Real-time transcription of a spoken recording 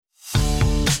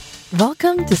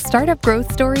Welcome to Startup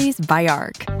Growth Stories by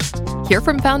ARC. Hear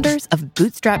from founders of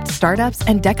bootstrapped startups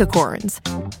and decacorns.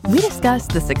 We discuss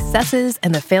the successes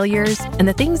and the failures and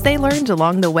the things they learned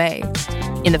along the way.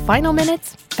 In the final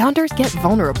minutes, founders get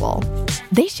vulnerable.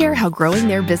 They share how growing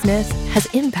their business has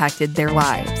impacted their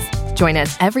lives. Join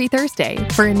us every Thursday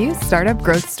for a new startup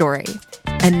growth story.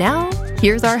 And now,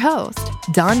 here's our host,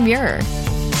 Don Muir.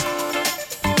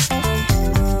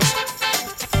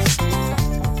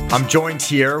 I'm joined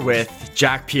here with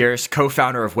Jack Pierse,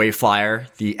 co-founder of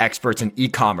Wayflyer, the experts in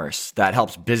e-commerce that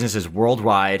helps businesses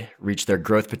worldwide reach their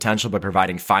growth potential by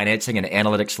providing financing and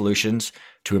analytic solutions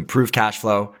to improve cash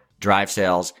flow, drive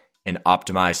sales, and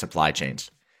optimize supply chains.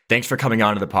 Thanks for coming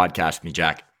on to the podcast with me,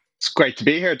 Jack. It's great to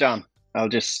be here, Don. I'll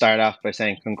just start off by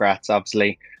saying congrats,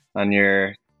 obviously, on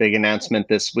your big announcement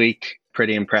this week.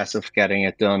 Pretty impressive getting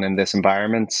it done in this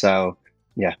environment. So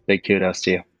yeah, big kudos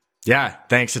to you. Yeah,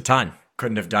 thanks a ton.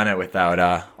 Couldn't have done it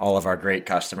without all of our great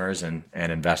customers and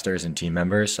investors and team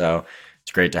members. So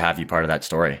it's great to have you part of that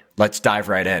story. Let's dive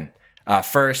right in.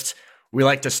 First, we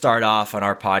like to start off on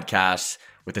our podcast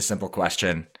with a simple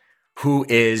question. Who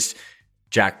is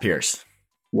Jack Pierse?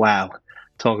 Wow.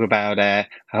 Talk about, I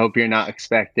hope you're not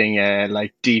expecting a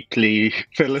deeply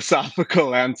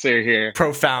philosophical answer here.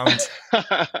 Profound.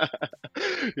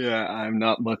 Yeah, I'm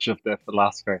not much of the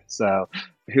philosopher. So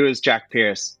who is Jack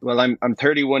Pierse? Well, I'm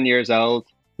 31 years old,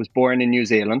 was born in New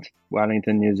Zealand,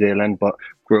 Wellington, New Zealand, but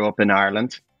grew up in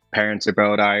Ireland. Parents are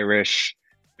both Irish,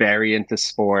 very into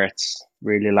sports,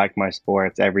 really like my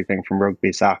sports, everything from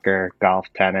rugby, soccer, golf,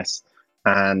 tennis,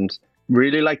 and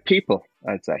really like people,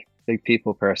 I'd say. Big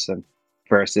people person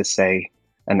versus, say,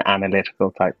 an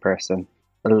analytical type person.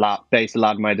 Base a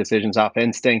lot of my decisions off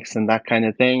instincts and that kind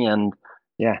of thing. And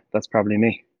yeah, that's probably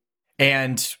me.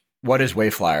 And what is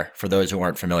Wayflyer for those who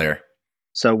aren't familiar?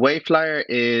 So Wayflyer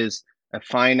is a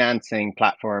financing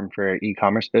platform for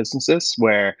e-commerce businesses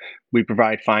where we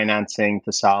provide financing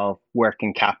to solve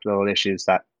working capital issues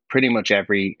that pretty much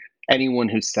anyone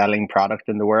who's selling product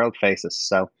in the world faces.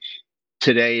 So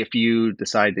today, if you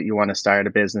decide that you want to start a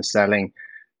business selling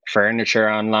furniture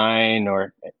online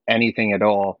or anything at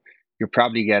all, you're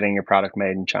probably getting your product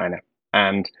made in China.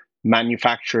 And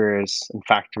manufacturers and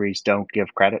factories don't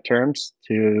give credit terms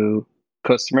to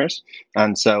customers.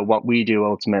 And so what we do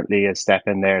ultimately is step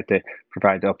in there to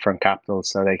provide the upfront capital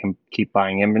so they can keep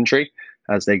buying inventory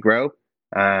as they grow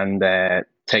and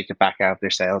take it back out of their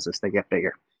sales as they get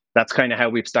bigger. That's kind of how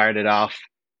we've started off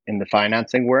in the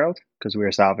financing world, because we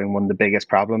were solving one of the biggest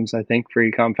problems, I think, for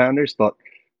e-com founders. But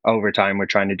over time, we're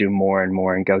trying to do more and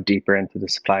more and go deeper into the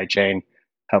supply chain,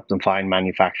 help them find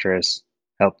manufacturers,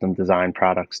 help them design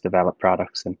products, develop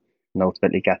products, and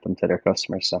ultimately get them to their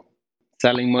customers. So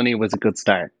selling money was a good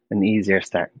start, an easier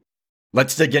start.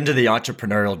 Let's dig into the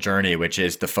entrepreneurial journey, which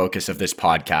is the focus of this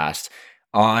podcast.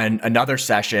 On another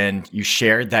session, you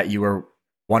shared that you were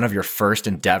one of your first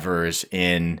endeavors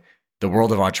in the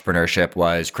world of entrepreneurship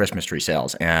was Christmas tree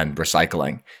sales and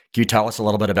recycling. Can you tell us a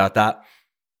little bit about that?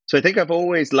 So I think I've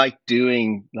always liked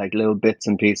doing little bits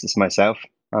and pieces myself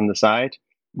on the side.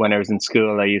 When I was in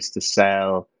school, I used to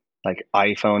sell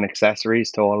iPhone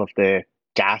accessories to all of the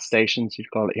gas stations, you'd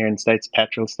call it here in the States,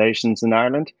 petrol stations in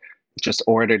Ireland. Just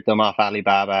ordered them off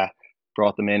Alibaba,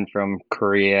 brought them in from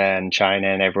Korea and China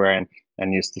and everywhere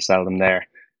and used to sell them there.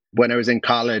 When I was in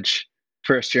college,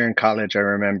 first year in college, I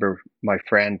remember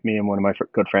me and one of my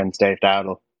good friends, Dave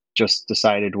Dowdle, just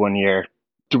decided one year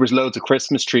there was loads of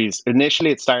Christmas trees. Initially,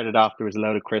 it started off, there was a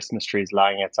load of Christmas trees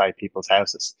lying outside people's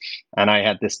houses. And I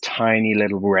had this tiny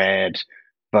little red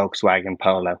Volkswagen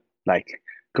Polo,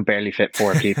 could barely fit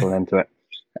 4 people into it.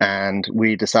 And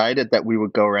we decided that we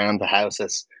would go around the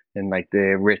houses in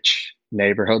the rich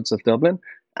neighborhoods of Dublin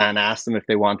and ask them if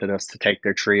they wanted us to take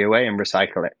their tree away and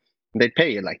recycle it. And they'd pay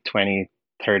you 20,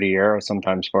 30 euros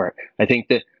sometimes for it. I think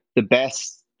the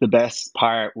best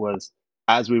part was,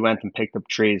 as we went and picked up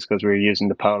trees, because we were using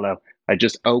the Polo, I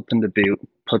just opened the boot,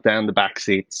 put down the back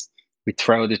seats, we'd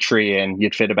throw the tree in,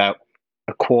 you'd fit about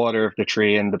a quarter of the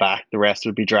tree in the back, the rest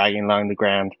would be dragging along the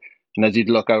ground. And as you'd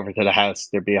look over to the house,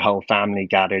 there'd be a whole family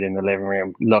gathered in the living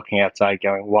room, looking outside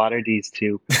going, what are these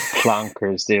two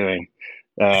plonkers doing?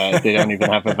 They don't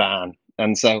even have a van.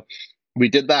 And so we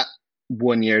did that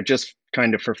one year just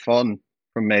kind of for fun,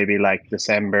 from maybe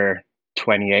December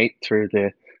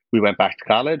 28th we went back to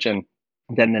college. And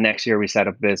then the next year we set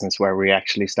up a business where we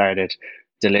actually started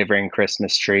delivering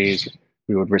Christmas trees.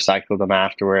 We would recycle them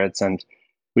afterwards. And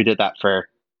we did that for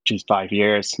 5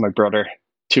 years.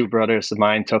 Two brothers of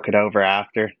mine took it over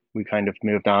after. We kind of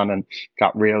moved on and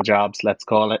got real jobs, let's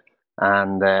call it.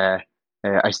 And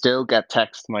I still get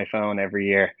texts to my phone every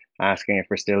year asking if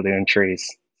we're still doing trees.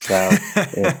 So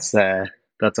it's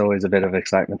that's always a bit of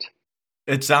excitement.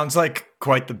 It sounds like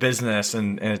quite the business,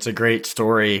 and it's a great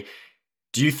story.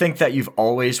 Do you think that you've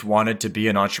always wanted to be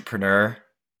an entrepreneur?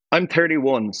 I'm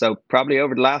 31, so probably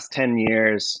over the last 10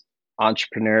 years,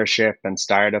 entrepreneurship and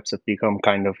startups have become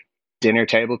kind of dinner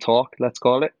table talk, let's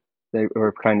call it. They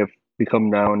were kind of become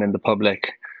known in the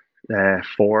public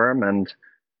forum. And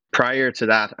prior to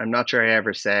that, I'm not sure I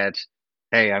ever said,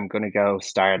 hey, I'm going to go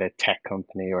start a tech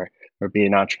company or be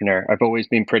an entrepreneur. I've always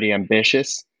been pretty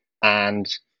ambitious,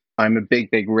 and I'm a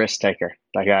big risk taker.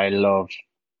 Like I love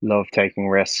taking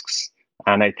risks.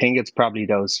 And I think it's probably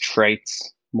those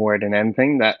traits more than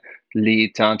anything that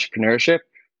lead to entrepreneurship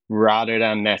rather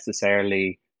than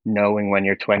necessarily knowing when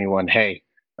you're 21, hey,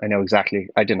 I know exactly,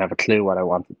 I didn't have a clue what I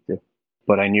wanted to do,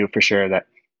 but I knew for sure that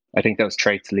I think those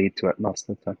traits lead to it most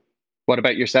of the time. What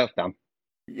about yourself, Dan?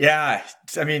 Yeah,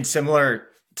 I mean, similar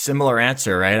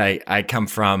answer, right? I come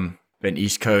from an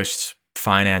East Coast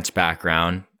finance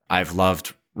background. I've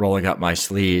loved rolling up my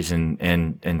sleeves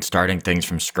and starting things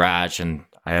from scratch, and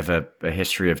I have a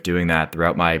history of doing that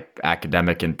throughout my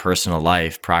academic and personal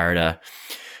life prior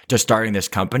to starting this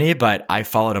company. But I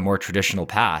followed a more traditional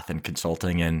path in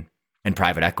consulting and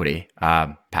private equity.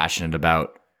 Passionate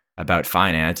about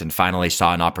finance, and finally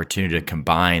saw an opportunity to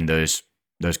combine those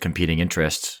competing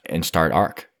interests and start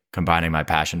ARC, combining my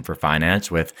passion for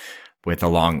finance with a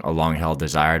long held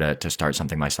desire to start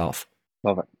something myself.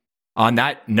 Love it. On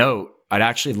that note, I'd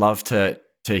actually love to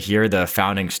hear the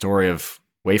founding story of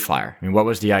Wayflyer. I mean, what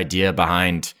was the idea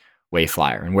behind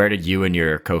Wayflyer, and where did you and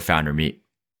your co-founder meet?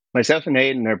 Myself and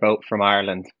Aidan are both from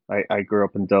Ireland. I grew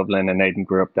up in Dublin and Aidan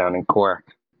grew up down in Cork.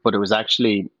 But it was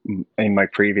actually in my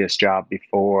previous job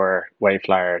before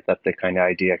Wayflyer that the kind of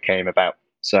idea came about.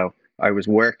 So I was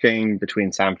working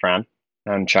between San Fran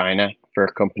and China for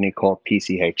a company called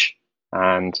PCH.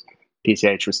 And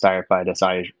PCH was started by this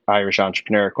Irish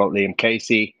entrepreneur called Liam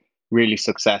Casey, really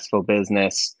successful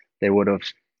business. They would have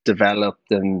developed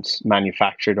and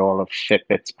manufactured all of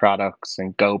Fitbit's products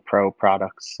and GoPro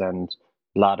products and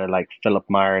a lot of like Philip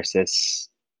Morris's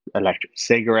electric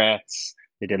cigarettes.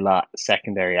 They did a lot of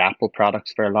secondary Apple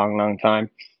products for a long time.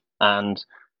 And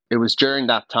it was during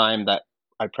that time that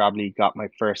I probably got my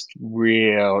first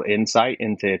real insight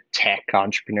into tech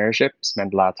entrepreneurship.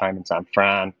 Spent a lot of time in San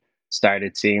Fran,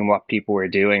 started seeing what people were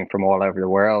doing from all over the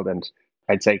world, and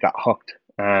I'd say got hooked.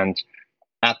 And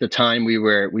at the time we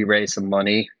raised some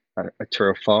money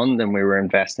through a fund, and we were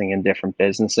investing in different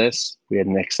businesses. We had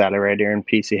an accelerator in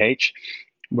PCH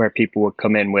where people would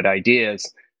come in with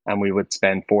ideas, and we would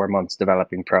spend 4 months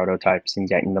developing prototypes and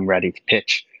getting them ready to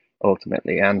pitch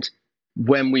ultimately. And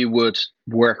when we would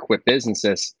work with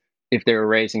businesses, if they were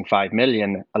raising 5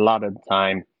 million, a lot of the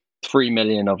time 3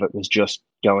 million of it was just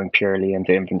going purely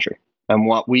into inventory. And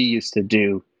what we used to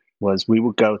do was we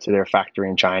would go to their factory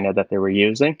in China that they were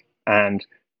using, and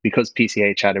because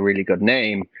PCH had a really good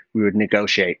name, we would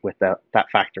negotiate with that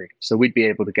factory. So we'd be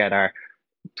able to get our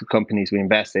companies we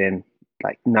invest in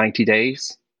like 90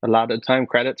 days, a lot of the time,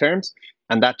 credit terms.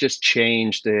 And that just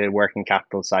changed the working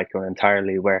capital cycle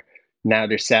entirely, where now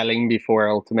they're selling before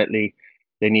ultimately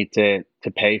they need to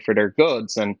pay for their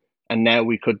goods. And now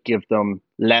we could give them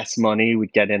less money,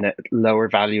 we'd get in a lower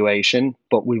valuation,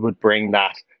 but we would bring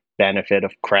that benefit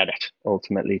of credit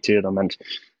ultimately to them. And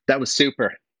that was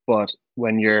super. But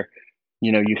when you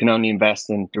can only invest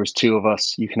in, there was two of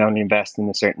us, you can only invest in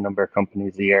a certain number of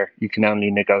companies a year. You can only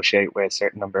negotiate with a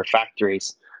certain number of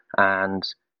factories. And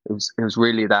it was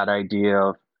really that idea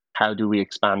of how do we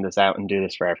expand this out and do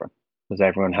this for everyone? Because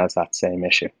everyone has that same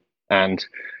issue. And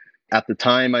at the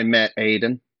time I met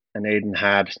Aidan, and Aidan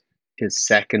had his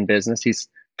second business. He's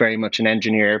very much an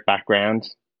engineer background,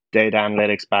 data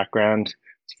analytics background.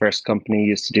 His first company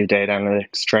used to do data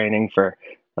analytics training for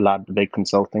a lot of the big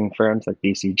consulting firms like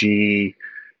BCG,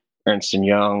 Ernst &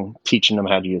 Young, teaching them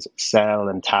how to use Excel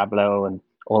and Tableau and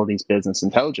all these business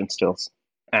intelligence tools.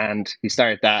 And he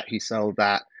started that, he sold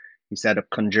that, he set up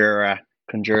Conjura.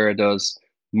 Conjura does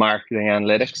marketing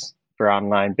analytics for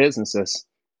online businesses.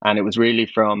 And it was really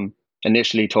from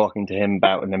initially talking to him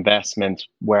about an investment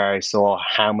where I saw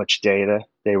how much data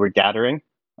they were gathering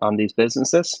on these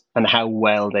businesses and how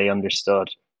well they understood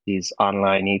these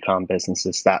online e-com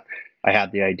businesses, that I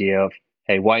had the idea of,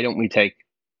 hey, why don't we take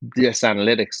this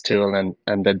analytics tool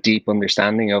and the deep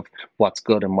understanding of what's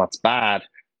good and what's bad,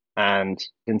 and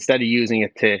instead of using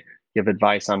it to give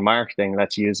advice on marketing,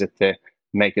 let's use it to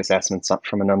make assessments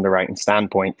from an underwriting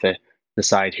standpoint to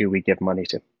decide who we give money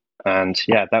to. And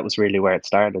yeah, that was really where it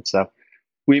started. So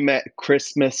we met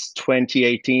Christmas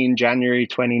 2018, January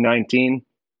 2019,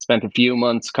 spent a few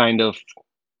months kind of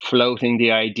floating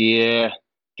the idea,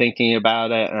 thinking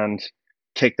about it, and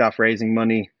kicked off raising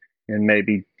money in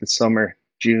maybe the summer,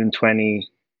 June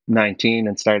 2019,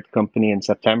 and started the company in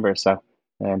September. So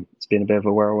it's been a bit of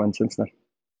a whirlwind since then.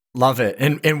 Love it.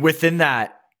 And within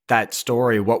that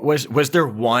story, what was there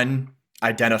one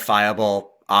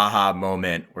identifiable aha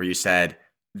moment where you said,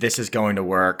 this is going to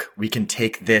work. We can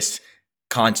take this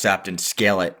concept and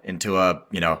scale it into a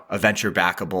venture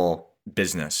backable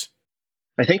business?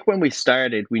 I think when we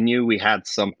started, we knew we had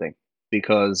something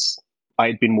because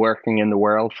I'd been working in the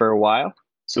world for a while.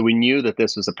 So we knew that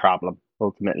this was a problem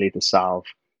ultimately to solve.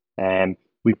 And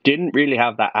we didn't really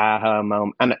have that aha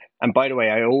moment. And by the way,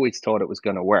 I always thought it was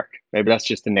going to work. Maybe that's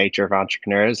just the nature of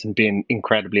entrepreneurs and being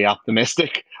incredibly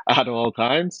optimistic at all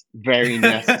times. Very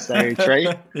necessary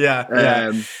trait.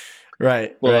 Yeah.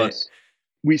 Right. But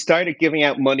we started giving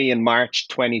out money in March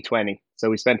 2020. So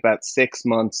we spent about 6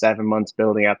 months, 7 months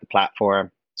building out the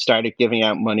platform, started giving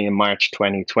out money in March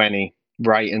 2020,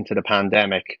 right into the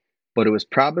pandemic. But it was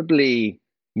probably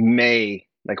May,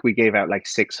 like we gave out like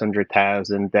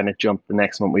 600,000. Then it jumped the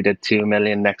next month. We did 2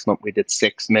 million. Next month we did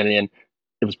 6 million.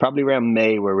 It was probably around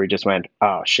May where we just went,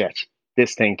 oh shit,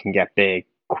 this thing can get big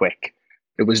quick.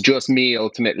 It was just me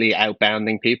ultimately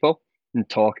outbounding people and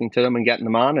talking to them and getting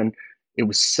them on. And it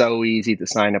was so easy to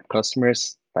sign up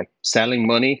customers. Like selling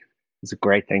money is a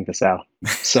great thing to sell.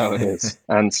 So it is.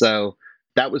 And so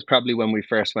that was probably when we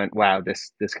first went, wow,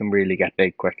 this can really get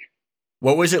big quick.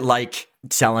 What was it like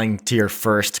selling to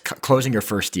closing your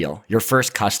first deal, your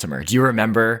first customer? Do you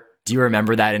remember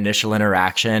that initial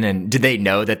interaction? And did they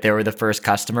know that they were the first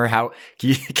customer? How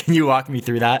can you walk me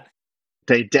through that?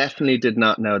 They definitely did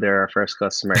not know they were our first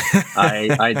customer.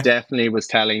 I definitely was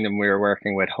telling them we were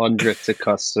working with hundreds of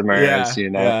customers.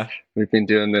 We've been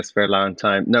doing this for a long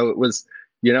time. No, it was,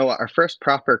 our first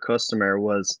proper customer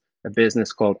was a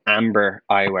business called Amber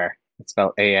Eyewear. It's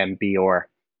spelled AMBR.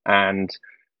 And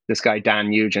this guy, Dan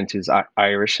Nugent, who's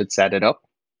Irish, had set it up.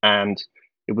 And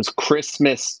it was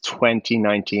Christmas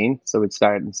 2019. So it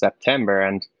started in September.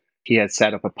 And he had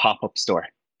set up a pop-up store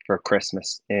for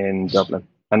Christmas in Dublin.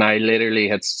 And I literally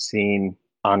had seen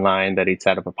online that he'd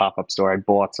set up a pop-up store. I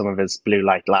bought some of his blue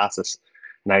light glasses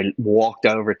and I walked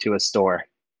over to his store,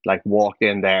 like walked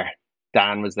in there.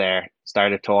 Dan was there,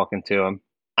 started talking to him,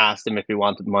 asked him if he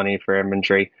wanted money for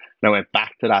inventory. And I went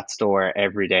back to that store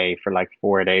every day for like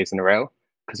 4 days in a row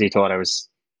because he thought I was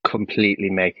completely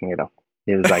making it up.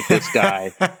 He was like, this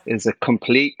guy is a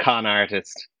complete con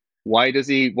artist. Why does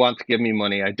he want to give me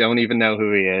money? I don't even know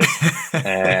who he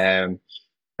is.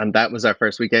 And that was our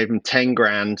first. We gave him 10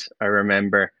 grand. I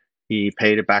remember he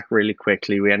paid it back really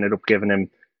quickly. We ended up giving him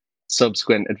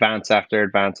subsequent advance after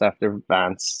advance after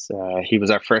advance. He was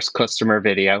our first customer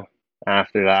video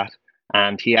after that.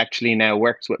 And he actually now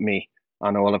works with me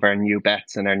on all of our new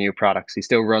bets and our new products. He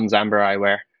still runs Amber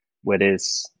Eyewear with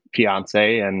his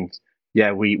fiance. And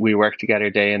yeah, we work together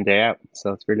day in, day out.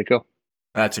 So it's really cool.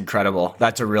 That's incredible.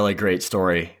 That's a really great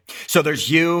story. So there's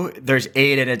you, there's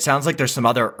Aid, and it sounds like there's some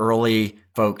other early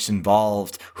folks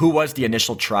involved. Who was the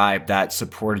initial tribe that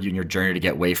supported you in your journey to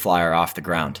get Wayflyer off the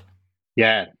ground?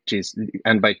 Yeah, geez.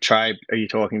 And by tribe, are you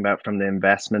talking about from the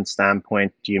investment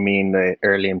standpoint? Do you mean the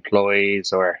early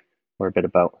employees or a bit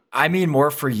of both? I mean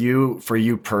more for you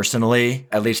personally,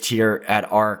 at least here at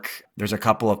ARC. There's a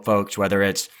couple of folks, whether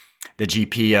it's the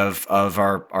GP of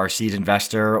our seed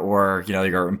investor or,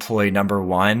 your employee number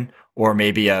one, or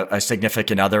maybe a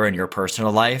significant other in your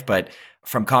personal life. But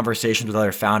from conversations with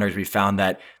other founders, we found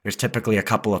that there's typically a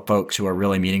couple of folks who are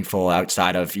really meaningful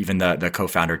outside of even the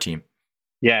co-founder team.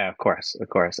 Yeah, of course.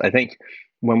 I think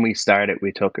when we started,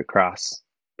 we took across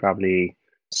probably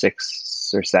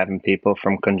 6 or 7 people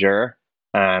from Conjure,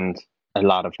 and a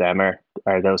lot of them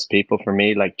are those people for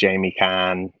me, like Jamie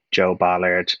Kahn, Joe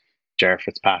Ballard, Jer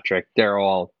Fitzpatrick. They're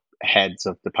all heads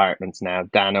of departments now.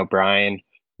 Dan O'Brien,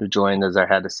 who joined as our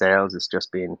head of sales, has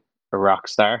just been a rock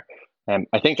star.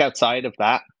 I think outside of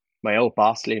that, my old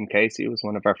boss, Liam Casey, was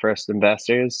one of our first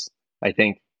investors. I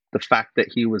think the fact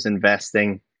that he was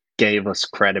investing gave us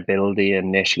credibility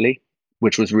initially,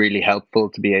 which was really helpful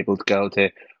to be able to go to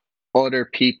other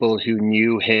people who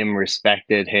knew him,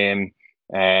 respected him,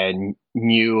 and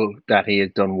knew that he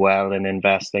had done well in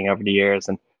investing over the years.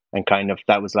 And kind of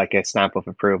that was like a stamp of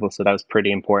approval. So that was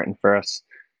pretty important for us.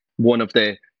 One of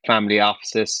the family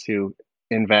offices who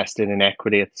invested in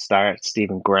equity at the start,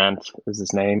 Stephen Grant is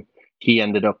his name. He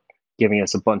ended up giving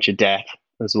us a bunch of debt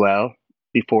as well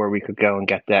before we could go and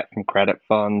get debt from credit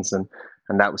funds. And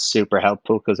that was super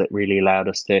helpful because it really allowed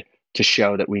us to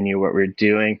show that we knew what we were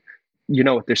doing.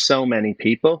 There's so many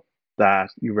people that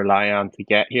you rely on to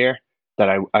get here that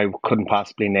I couldn't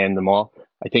possibly name them all.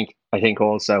 I think I think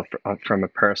also from a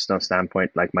personal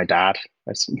standpoint, like my dad,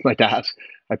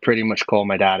 I pretty much call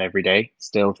my dad every day,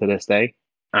 still to this day,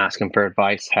 ask him for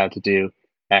advice, how to do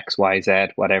X, Y, Z,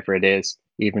 whatever it is,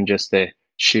 even just to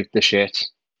shoot the shit.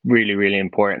 Really, really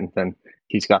important. And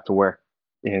he's got to work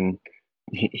in,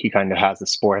 he kind of has a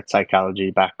sports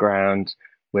psychology background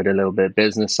with a little bit of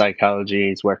business psychology.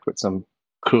 He's worked with some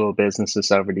cool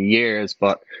businesses over the years,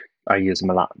 but I use him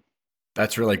a lot.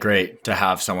 That's really great to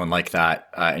have someone like that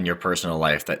in your personal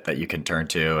life that you can turn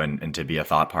to and to be a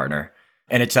thought partner.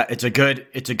 And it's a good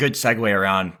segue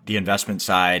around the investment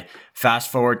side. Fast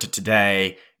forward to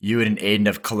today, you and Aiden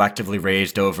have collectively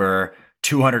raised over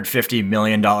 $250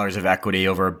 million of equity,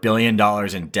 over $1 billion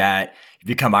in debt. You've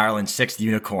become Ireland's sixth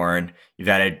unicorn. You've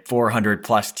added 400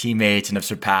 plus teammates and have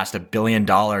surpassed $1 billion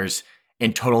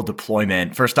in total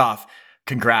deployment. First off,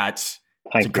 congrats.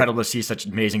 It's incredible to see such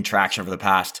amazing traction over the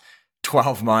past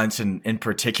 12 months. And in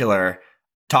particular,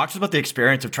 talk to us about the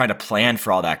experience of trying to plan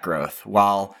for all that growth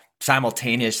while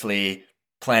simultaneously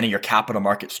planning your capital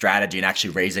market strategy and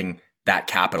actually raising that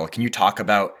capital. Can you talk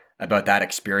about that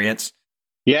experience?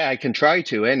 Yeah, I can try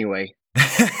to anyway.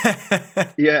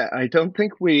 Yeah, I don't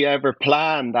think we ever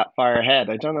planned that far ahead.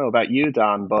 I don't know about you,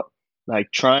 Don, but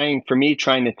like trying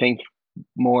to think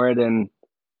more than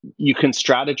you can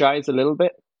strategize a little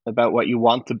bit about what you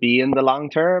want to be in the long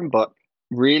term, but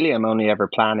really I'm only ever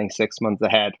planning 6 months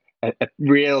ahead. A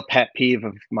real pet peeve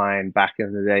of mine back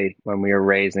in the day when we were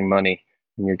raising money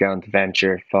and you're going to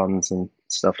venture funds and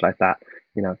stuff like that,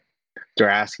 they're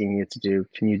asking you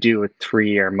can you do a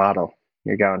 3-year model?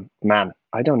 You're going, man,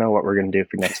 I don't know what we're going to do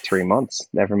for the next 3 months.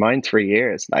 Never mind 3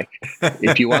 years. Like,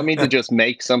 if you want me to just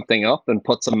make something up and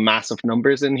put some massive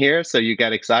numbers in here so you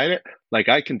get excited, like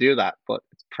I can do that, but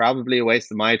it's probably a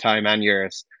waste of my time and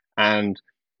yours. And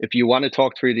if you want to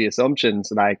talk through the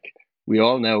assumptions, like we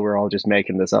all know we're all just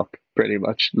making this up pretty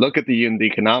much. Look at the unit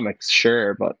economics,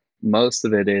 sure, but most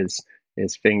of it is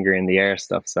finger in the air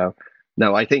stuff. So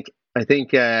no, I think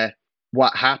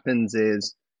what happens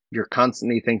is you're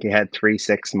constantly thinking ahead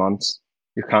 3-6 months.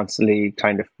 You're constantly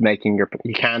kind of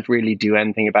you can't really do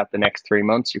anything about the next 3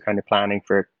 months. You're kind of planning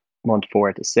for month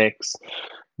 4 to 6.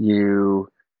 You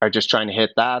are just trying to hit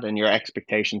that, and your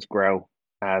expectations grow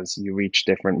as you reach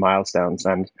different milestones,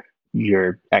 and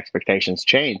your expectations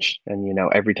change. And,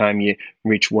 every time you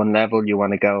reach one level, you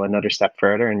want to go another step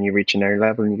further, and you reach another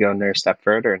level and you go another step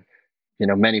further.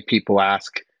 And, many people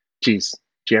ask, geez,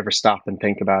 do you ever stop and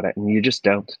think about it? And you just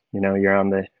don't. You're on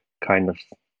the kind of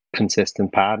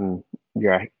consistent path, and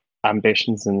your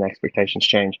ambitions and expectations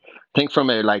change. I think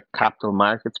from a capital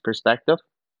markets perspective,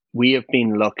 we have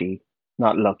been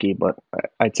not lucky, but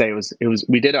I'd say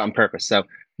we did it on purpose. So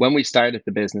when we started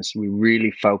the business, we really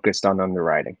focused on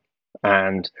underwriting,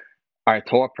 and our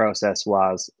thought process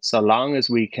was, so long as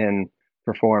we can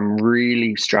perform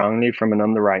really strongly from an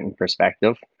underwriting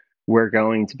perspective, we're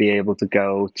going to be able to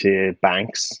go to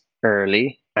banks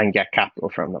early and get capital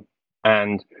from them.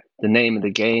 And the name of the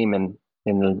game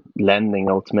in lending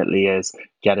ultimately is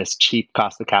get as cheap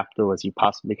cost of capital as you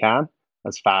possibly can,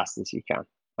 as fast as you can.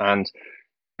 And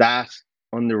that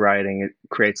underwriting, it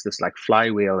creates this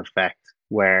flywheel effect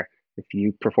where if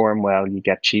you perform well, you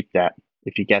get cheap debt.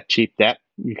 If you get cheap debt,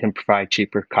 you can provide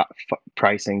cheaper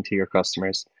pricing to your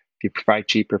customers. If you provide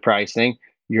cheaper pricing,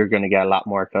 you're going to get a lot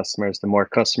more customers. The more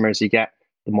customers you get,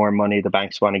 the more money the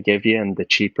banks want to give you, and the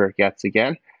cheaper it gets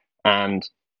again. And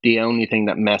the only thing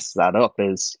that messes that up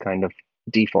is kind of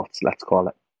defaults, let's call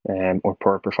it, or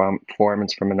poor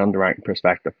performance from an underwriting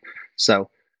perspective. So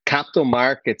capital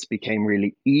markets became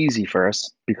really easy for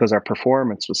us because our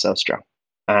performance was so strong.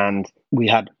 And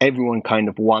everyone kind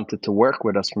of wanted to work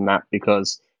with us from that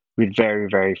because we had very,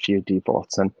 very few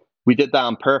defaults. And we did that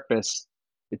on purpose.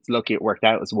 It's lucky it worked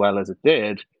out as well as it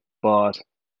did, but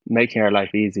making our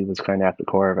life easy was kind of at the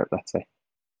core of it, let's say.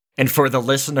 And for the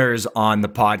listeners on the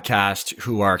podcast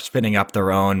who are spinning up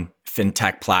their own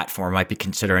fintech platform, might be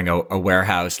considering a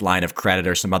warehouse line of credit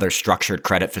or some other structured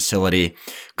credit facility,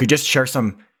 could you just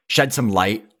shed some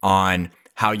light on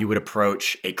how you would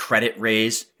approach a credit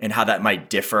raise and how that might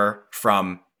differ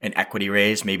from an equity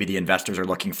raise? Maybe the investors are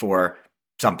looking for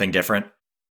something different.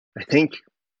 I think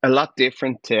a lot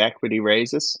different to equity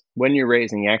raises. When you're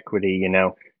raising equity,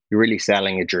 you're really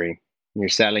selling a dream. You're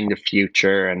selling the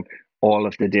future and all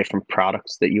of the different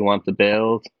products that you want to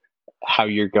build, how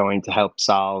you're going to help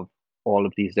solve all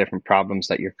of these different problems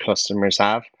that your customers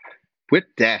have. With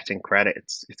debt and credit,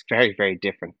 it's very, very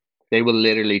different. They will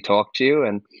literally talk to you,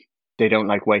 and they don't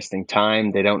like wasting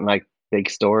time. They don't like big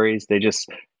stories. They just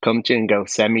come to you and go,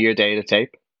 send me your data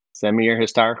tape, send me your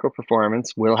historical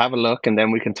performance. We'll have a look, and then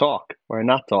we can talk or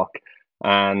not talk.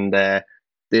 And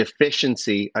the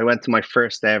efficiency. I went to my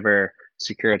first ever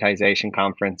securitization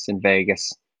conference in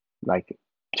Vegas like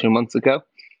 2 months ago.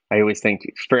 I always think,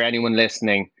 for anyone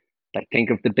listening, like, think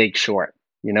of The Big Short.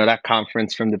 You know, that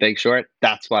conference from The Big Short?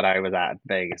 That's what I was at,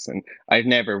 Vegas. And I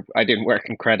didn't work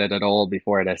in credit at all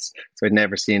before this, so I'd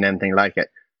never seen anything like it.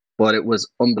 But it was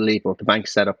unbelievable. The bank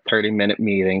set up 30-minute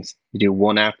meetings. You do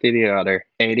one after the other,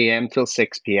 8 a.m. till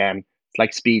 6 p.m. It's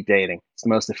like speed dating. It's the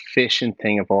most efficient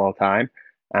thing of all time.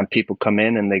 And people come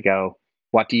in and they go,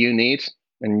 "What do you need?"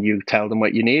 And you tell them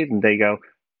what you need, and they go,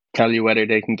 tell you whether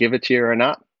they can give it to you or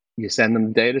not. You send them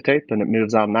the data tape and it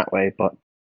moves on that way. But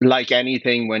like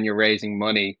anything, when you're raising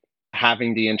money,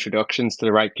 having the introductions to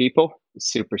the right people is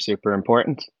super, super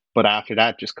important. But after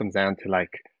that, just comes down to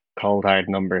like cold hard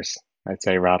numbers, I'd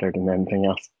say, rather than anything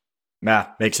else. Yeah,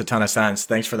 makes a ton of sense.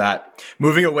 Thanks for that.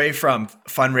 Moving away from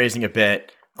fundraising a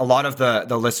bit, a lot of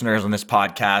the listeners on this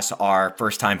podcast are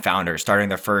first-time founders starting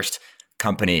their first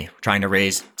company, trying to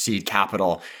raise seed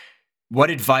capital. What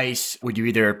advice would you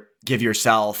either give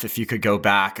yourself if you could go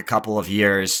back a couple of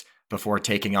years before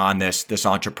taking on this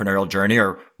entrepreneurial journey,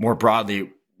 or more broadly,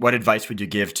 what advice would you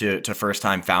give to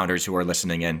first-time founders who are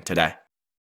listening in today?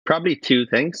 Probably two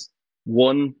things.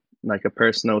 One, like a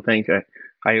personal thing,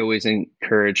 I always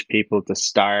encourage people to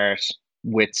start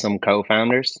with some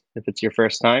co-founders if it's your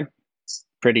first time. It's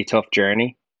a pretty tough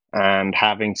journey, and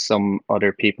having some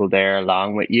other people there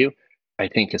along with you, I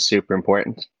think, is super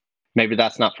important. Maybe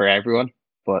that's not for everyone,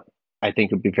 but I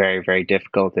think it would be very, very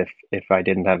difficult if I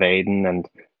didn't have Aidan and,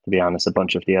 to be honest, a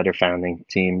bunch of the other founding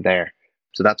team there.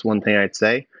 So that's one thing I'd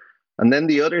say. And then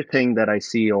the other thing that I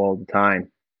see all the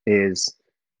time is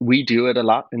we do it a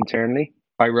lot internally.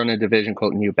 I run a division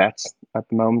called New Bets at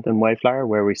the moment in Wayflyer,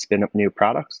 where we spin up new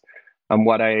products. And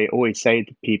what I always say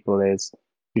to people is,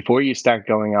 before you start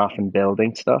going off and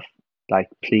building stuff, like,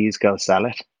 please go sell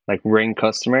it. Like, ring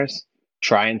customers,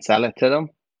 try and sell it to them.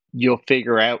 You'll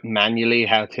figure out manually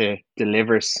how to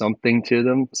deliver something to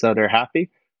them so they're happy,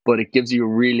 but it gives you a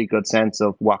really good sense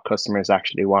of what customers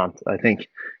actually want. I think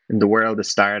in the world of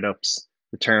startups,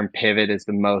 the term pivot is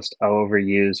the most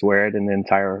overused word in the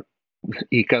entire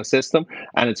ecosystem.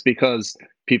 And it's because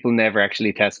people never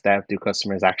actually test out, do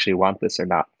customers actually want this or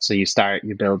not? So you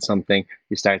build something,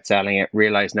 you start selling it,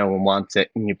 realize no one wants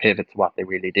it, and you pivot to what they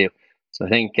really do. So I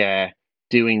think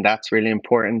doing that's really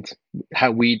important.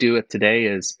 How we do it today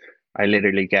is I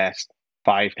literally get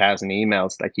 5,000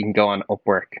 emails. Like, you can go on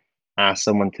Upwork, ask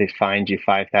someone to find you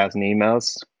 5,000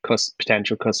 emails,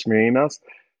 potential customer emails,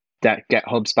 that get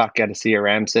HubSpot, get a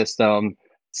CRM system,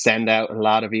 send out a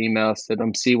lot of emails to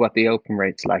them, see what the open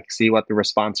rate's like, see what the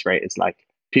response rate is like.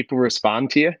 People respond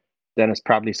to you, then it's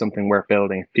probably something worth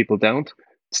building. If people don't,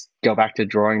 go back to the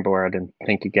drawing board and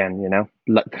think again, you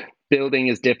know? Building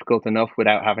is difficult enough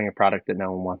without having a product that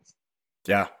no one wants.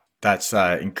 Yeah, that's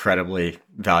incredibly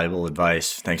valuable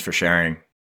advice. Thanks for sharing.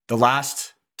 The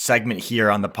last segment here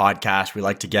on the podcast, we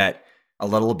like to get a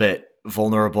little bit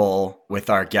vulnerable with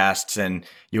our guests, and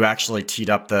you actually teed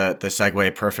up the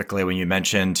segue perfectly when you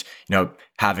mentioned,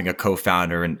 having a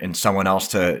co-founder and someone else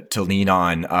to lean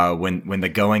on when the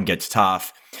going gets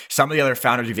tough. Some of the other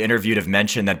founders we've interviewed have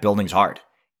mentioned that building's hard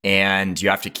and you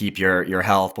have to keep your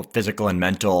health, both physical and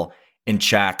mental, in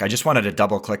check. I just wanted to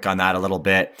double click on that a little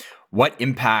bit. What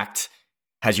impact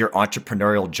has your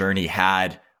entrepreneurial journey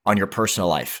had on your personal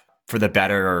life, for the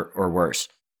better or worse?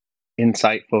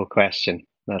 Insightful question,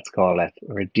 let's call it,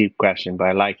 or a deep question, but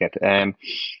I like it.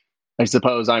 I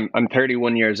suppose I'm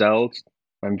 31 years old.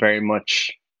 I'm very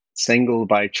much single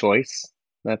by choice,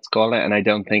 let's call it, and I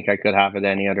don't think I could have it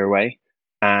any other way.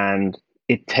 And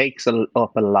it takes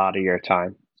up a lot of your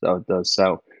time. So it does.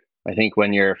 So I think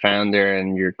when you're a founder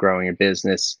and you're growing a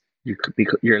business,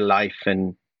 your life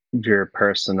and your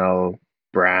personal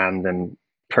brand and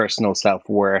personal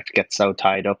self-worth gets so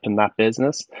tied up in that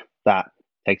business that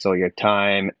takes all your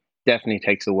time. Definitely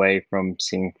takes away from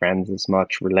seeing friends as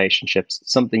much, relationships,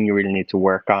 something you really need to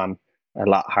work on a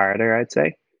lot harder, I'd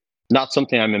say. Not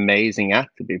something I'm amazing at,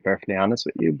 to be perfectly honest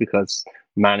with you, because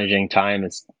managing time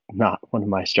is not one of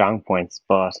my strong points.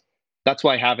 But that's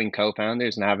why having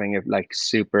co-founders and having a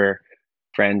super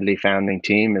friendly founding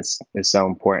team is so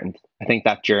important. I think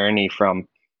that journey from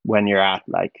when you're at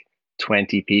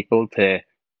 20 people to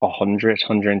 100,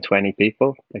 120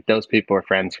 people, those people are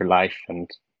friends for life, and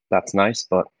that's nice.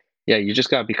 But yeah, you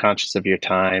just got to be conscious of your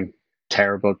time.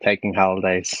 Terrible taking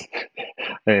holidays.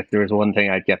 If there was one thing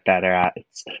I'd get better at,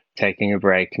 it's taking a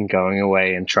break and going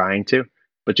away and trying to.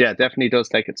 But yeah, it definitely does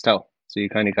take its toll. So you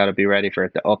kind of got to be ready for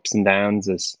it. The ups and downs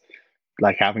is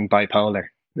like having bipolar.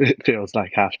 It feels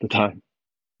like half the time.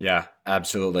 Yeah,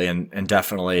 absolutely. And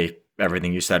definitely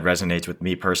everything you said resonates with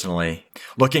me personally.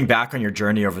 Looking back on your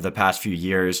journey over the past few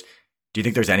years, do you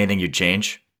think there's anything you'd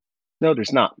change? No,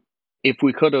 there's not. If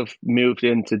we could have moved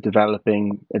into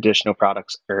developing additional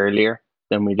products earlier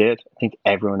than we did, I think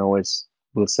everyone always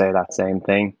will say that same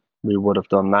thing. We would have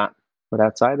done that. But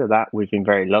outside of that, we've been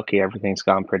very lucky. Everything's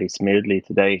gone pretty smoothly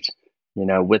to date.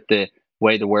 With the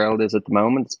way the world is at the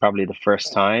moment, it's probably the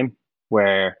first time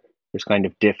where there's kind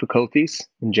of difficulties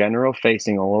in general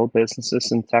facing all businesses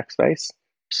in tech space.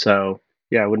 So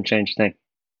yeah, I wouldn't change a thing.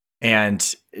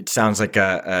 And it sounds like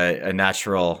a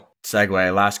natural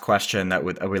segue. Last question that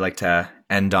we like to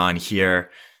end on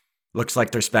here. Looks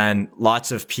like there's been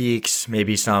lots of peaks,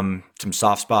 maybe some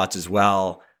soft spots as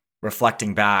well.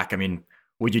 Reflecting back, I mean,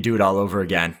 would you do it all over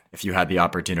again if you had the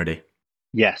opportunity?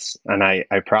 Yes, and I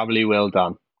probably will,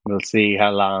 Don. We'll see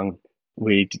how long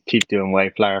we keep doing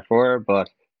Wayflyer for, but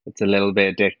it's a little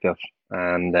bit addictive.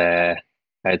 And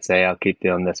I'd say I'll keep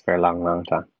doing this for a long, long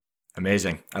time.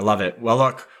 Amazing. I love it. Well,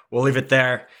 look, we'll leave it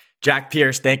there. Jack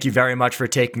Pierse, thank you very much for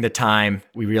taking the time.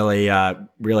 We really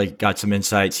got some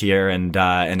insights here, and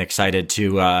excited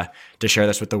to share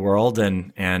this with the world,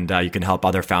 and you can help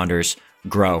other founders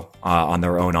grow on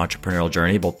their own entrepreneurial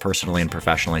journey, both personally and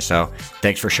professionally. So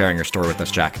thanks for sharing your story with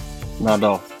us, Jack. Not at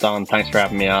all. Don, thanks for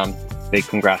having me on. Big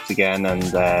congrats again,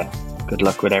 and good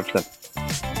luck with everything.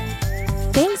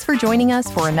 Thanks for joining us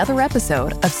for another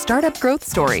episode of Startup Growth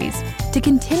Stories. To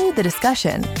continue the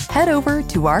discussion, head over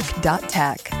to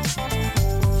arc.tech.